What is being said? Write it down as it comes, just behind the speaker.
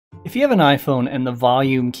If you have an iPhone and the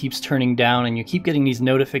volume keeps turning down and you keep getting these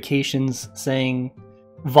notifications saying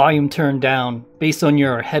volume turned down, based on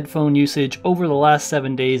your headphone usage over the last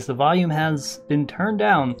 7 days, the volume has been turned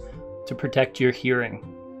down to protect your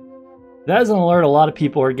hearing. That is an alert a lot of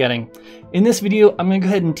people are getting. In this video, I'm going to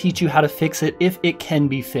go ahead and teach you how to fix it if it can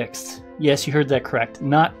be fixed. Yes, you heard that correct.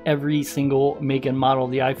 Not every single make and model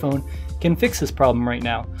of the iPhone can fix this problem right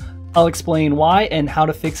now. I'll explain why and how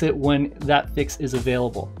to fix it when that fix is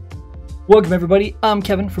available. Welcome everybody, I'm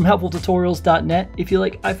Kevin from helpfultutorials.net. If you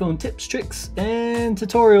like iPhone tips, tricks, and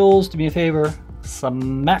tutorials, do me a favor,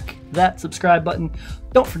 smack that subscribe button.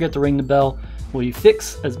 Don't forget to ring the bell. We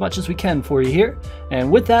fix as much as we can for you here. And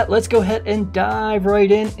with that, let's go ahead and dive right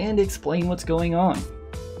in and explain what's going on.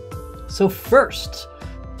 So first,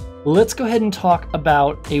 let's go ahead and talk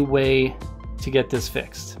about a way to get this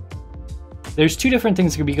fixed. There's two different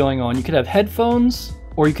things that could be going on. You could have headphones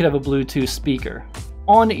or you could have a Bluetooth speaker.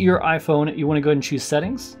 On your iPhone, you want to go ahead and choose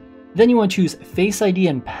settings. Then you want to choose Face ID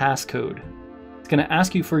and passcode. It's going to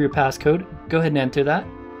ask you for your passcode. Go ahead and enter that.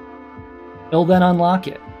 It'll then unlock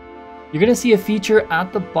it. You're going to see a feature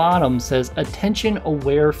at the bottom says Attention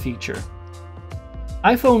Aware feature.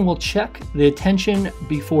 iPhone will check the attention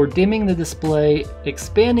before dimming the display,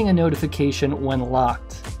 expanding a notification when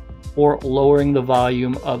locked, or lowering the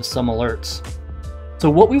volume of some alerts. So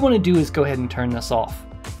what we want to do is go ahead and turn this off.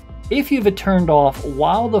 If you have it turned off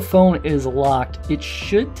while the phone is locked, it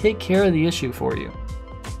should take care of the issue for you.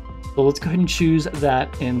 So let's go ahead and choose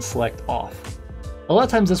that and select off. A lot of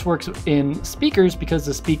times this works in speakers because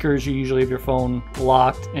the speakers, you usually have your phone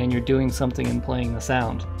locked and you're doing something and playing the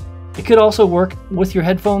sound. It could also work with your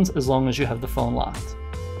headphones as long as you have the phone locked.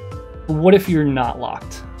 What if you're not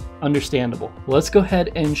locked? Understandable. Let's go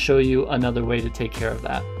ahead and show you another way to take care of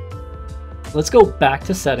that. Let's go back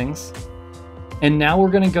to settings. And now we're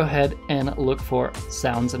going to go ahead and look for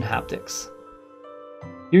sounds and haptics.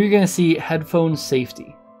 Here you're going to see headphone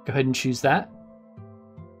safety. Go ahead and choose that.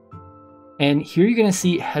 And here you're going to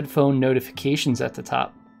see headphone notifications at the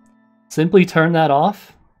top. Simply turn that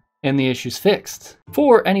off and the issue's fixed.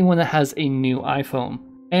 For anyone that has a new iPhone,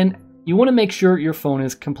 and you want to make sure your phone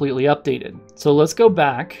is completely updated. So let's go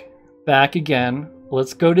back again.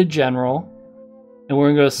 Let's go to general and we're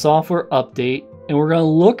going to go to software update. And we're going to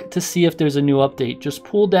look to see if there's a new update. Just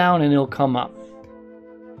pull down and it'll come up.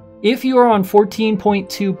 If you are on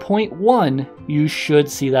 14.2.1, you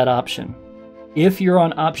should see that option. If you're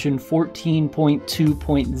on option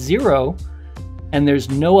 14.2.0 and there's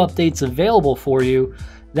no updates available for you,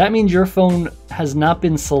 that means your phone has not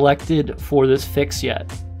been selected for this fix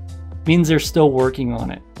yet. It means they're still working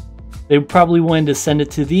on it. They probably wanted to send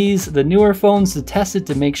it to the newer phones to test it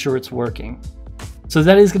to make sure it's working. So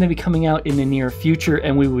that is going to be coming out in the near future,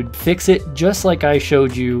 and we would fix it just like I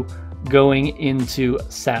showed you going into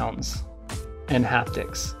sounds and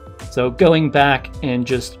haptics. So going back and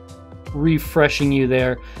just refreshing you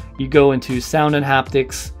there, you go into sound and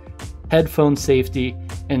haptics, headphone safety,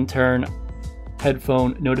 and turn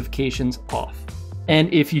headphone notifications off. And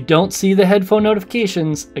if you don't see the headphone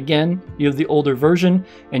notifications, again, you have the older version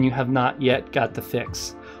and you have not yet got the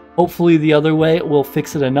fix. Hopefully the other way will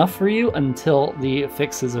fix it enough for you until the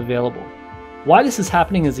fix is available. Why this is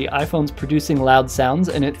happening is the iPhone's producing loud sounds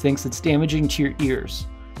and it thinks it's damaging to your ears.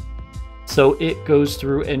 So it goes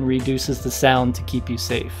through and reduces the sound to keep you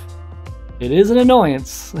safe. It is an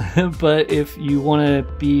annoyance, but if you want to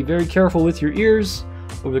be very careful with your ears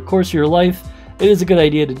over the course of your life, it is a good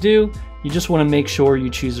idea to do. You just want to make sure you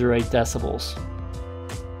choose the right decibels.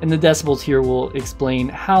 And the decibels here will explain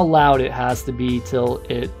how loud it has to be till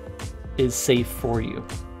it is safe for you.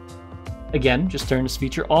 Again, just turn this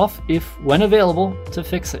feature off when available to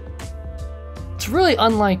fix it. It's really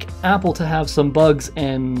unlike Apple to have some bugs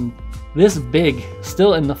and this big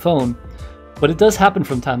still in the phone, but it does happen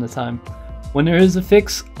from time to time. When there is a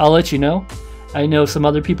fix, I'll let you know. I know some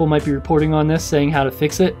other people might be reporting on this saying how to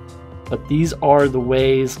fix it, but these are the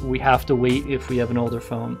ways we have to wait if we have an older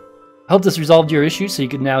phone. I hope this resolved your issue so you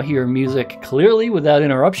can now hear music clearly without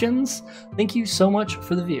interruptions. Thank you so much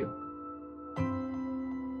for the view.